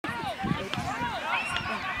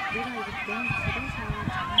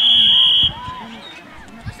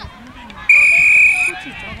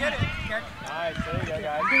Nice, there you go,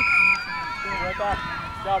 guys. Right back.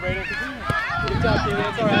 Good job, Raiden. Good job, Keely.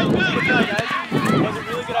 It's all right. Good job, guys. That was a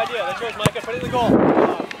really good idea. That's yours, Micah. Put it in the goal.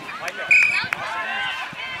 Micah.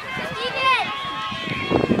 Steven!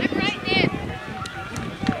 I'm right there.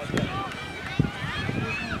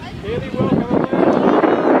 Keely, Will, come over there.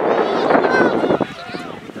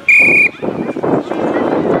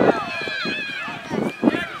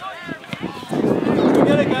 Let's go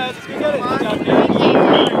get it, guys. Let's go get it.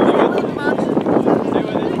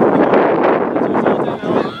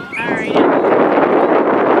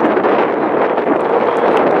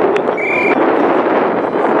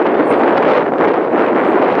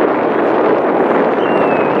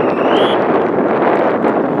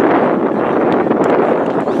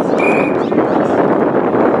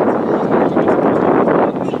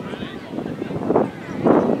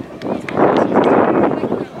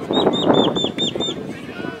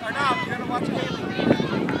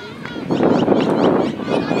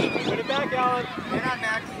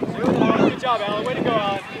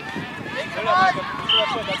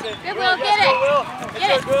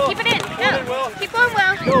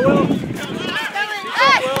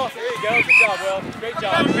 Good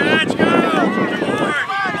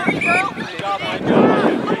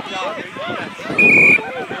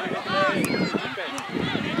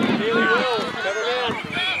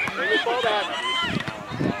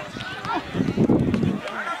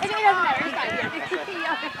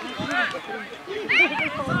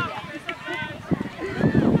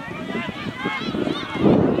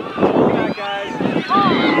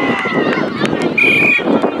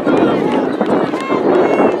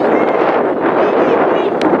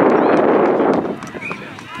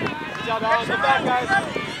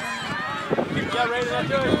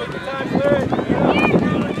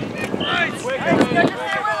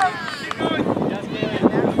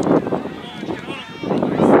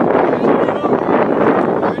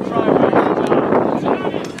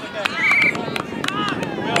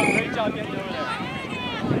job, Keely.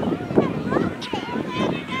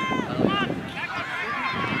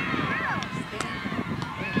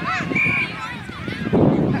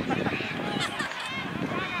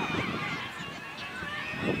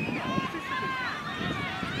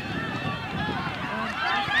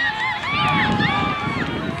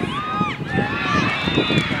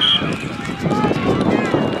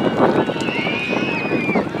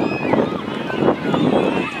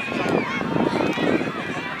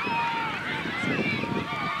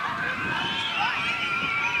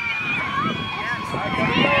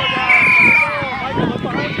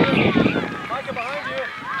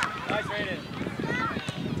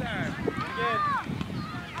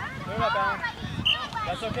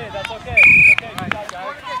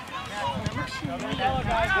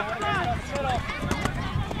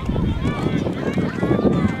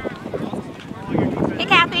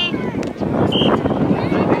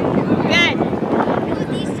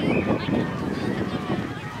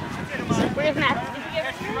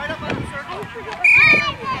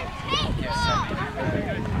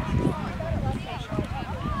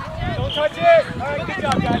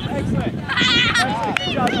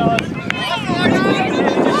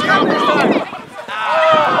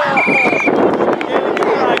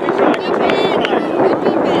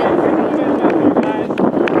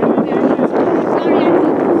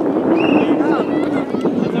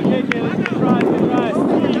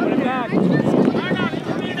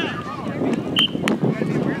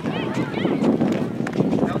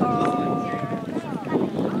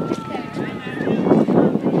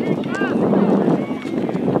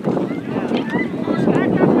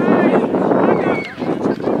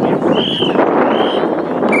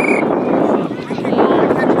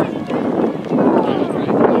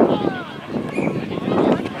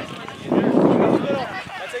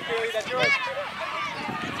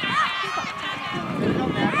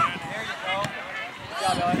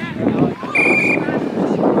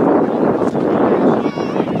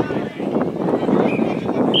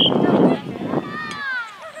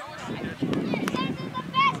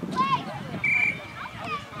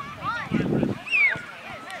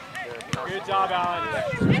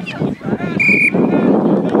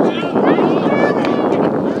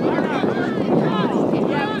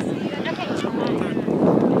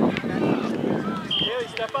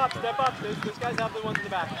 Step up. Those guys have the ones in the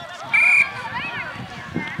back.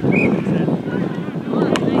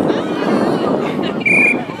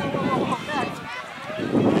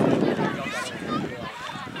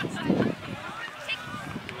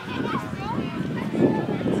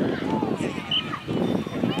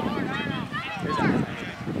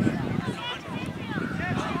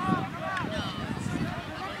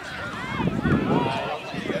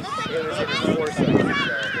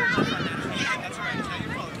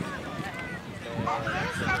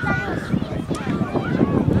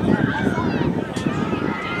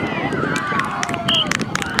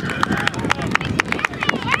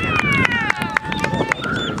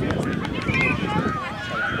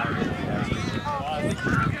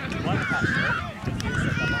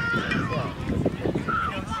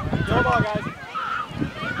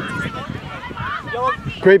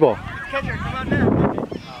 Great ball. Catcher, come on now.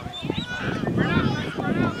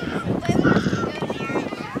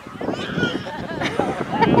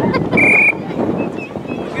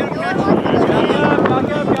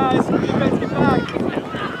 Back up, guys. Defense, get back.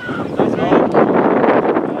 Nice ball.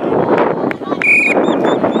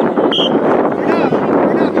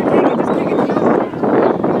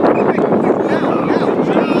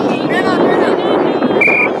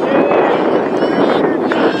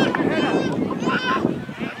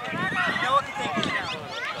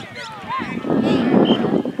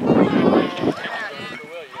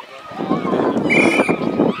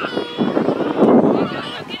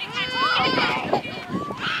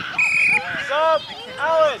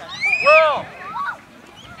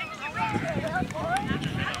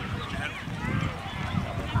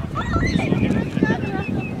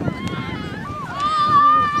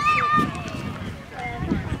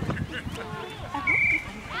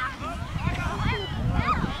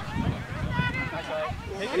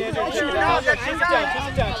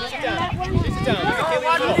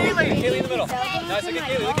 Kaylee in the middle. Nice, look at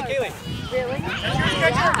Kaylee, look at Kaylee. Really?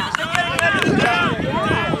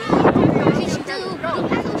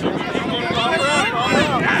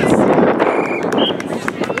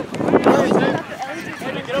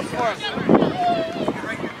 Get up for us.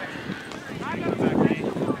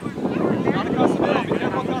 Not across the middle. Be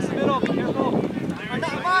careful across the middle. Be careful.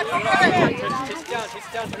 Chase it down.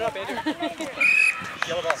 Turn it up, Andrew.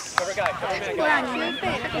 Yellow ball. Cover guy. Cover man guy.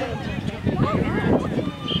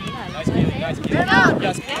 Nice, Kaylee. Nice, Kaylee.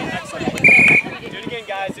 Yes, Kaylee. Excellent. Do it again,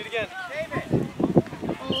 guys. Do it again.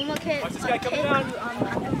 Watch this guy coming down.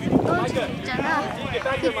 Micah. Get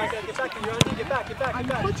back here, Micah. Get back here. You're on D. Get back. Get back. Get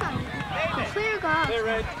back. 플레이가 There,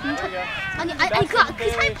 Red. There we go. 아니 그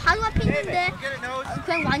사이 바로 앞에 있는데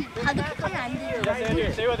그냥 바로 킥하면 안 돼요. Yes,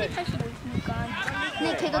 Andrew. Stay with it. 할 수도 있으니까.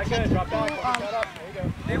 근데 걔가 Micah, 킥 drop back. 있고 Shut up.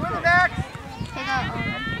 There you go. 걔가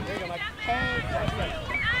There you go, Micah.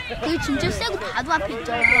 되게 진짜 세고 바로 앞에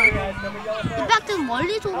있잖아. 이밖에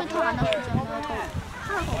멀리서 오면 더 안 아프잖아. 더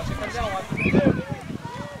하나가 없어.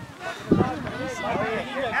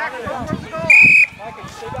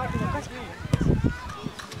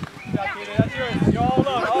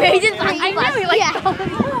 Raiden 방금 왔어요.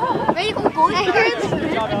 Raiden 공 hurts.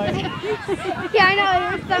 Yeah, I know.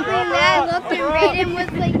 It was something that I looked and Raiden was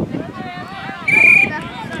like.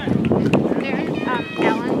 There's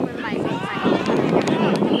Ellen with my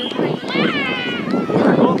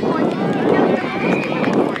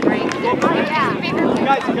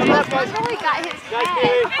Guys, come up, guys. He got his Nice,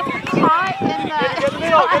 head Kaylee. caught in Get in the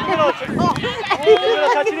middle. Get in the middle.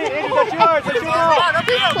 Touch it in. Andrew, that's yours. That's your ball.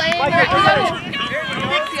 playing Micah, right get now. it.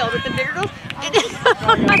 Big deal with the bigger girls.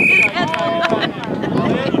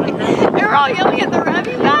 They're all yelling at the ref.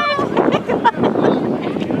 No!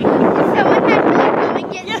 Someone had to like come and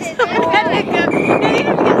get Yes, scissors. someone had to go. They didn't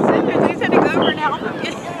even get scissors. They just had to go over and help them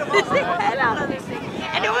get this head out of this thing.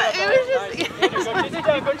 And it was just.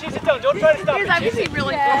 Go chase it down. Don't try to stop It it. was obviously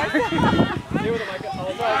really cool. Stay with it, Micah. Oh,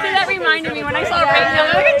 it's all right. So that reminded me when I saw Raiden, I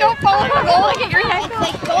was like, don't fall off the goal and get your head. It's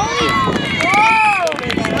like goalies.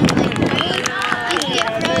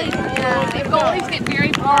 The goalies get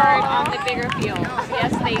very hard on the bigger fields.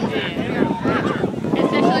 Yes, they do.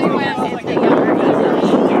 Especially when it's the younger ages.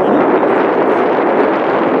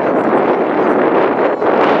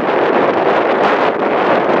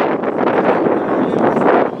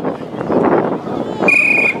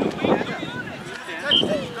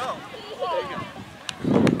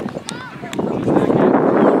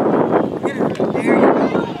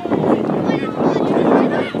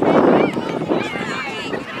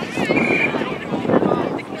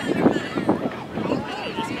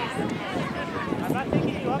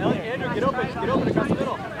 Andrew, get open across the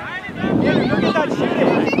middle. Andrew, go get that, shoot it.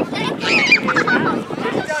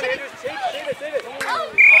 Chase it down, Andrew. Save it.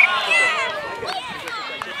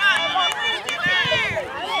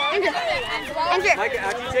 Micah,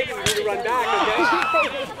 after you take it, you need to run back, okay?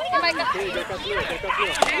 Okay, go across the middle.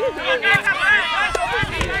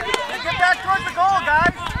 Get back towards the goal,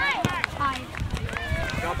 guys.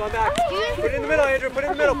 Drop on back. Put it in the middle, Andrew. Put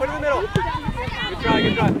it in the middle. Good try.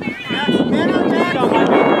 Good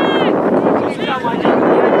job, Micah.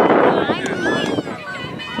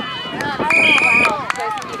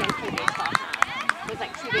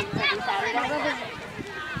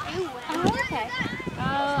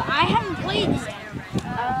 I haven't played this.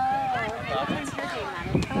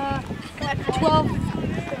 12,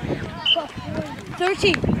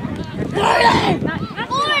 13, 40.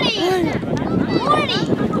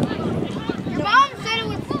 Your mom said it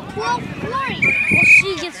was 12:40. Well, she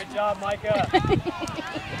gets. Good job, Micah.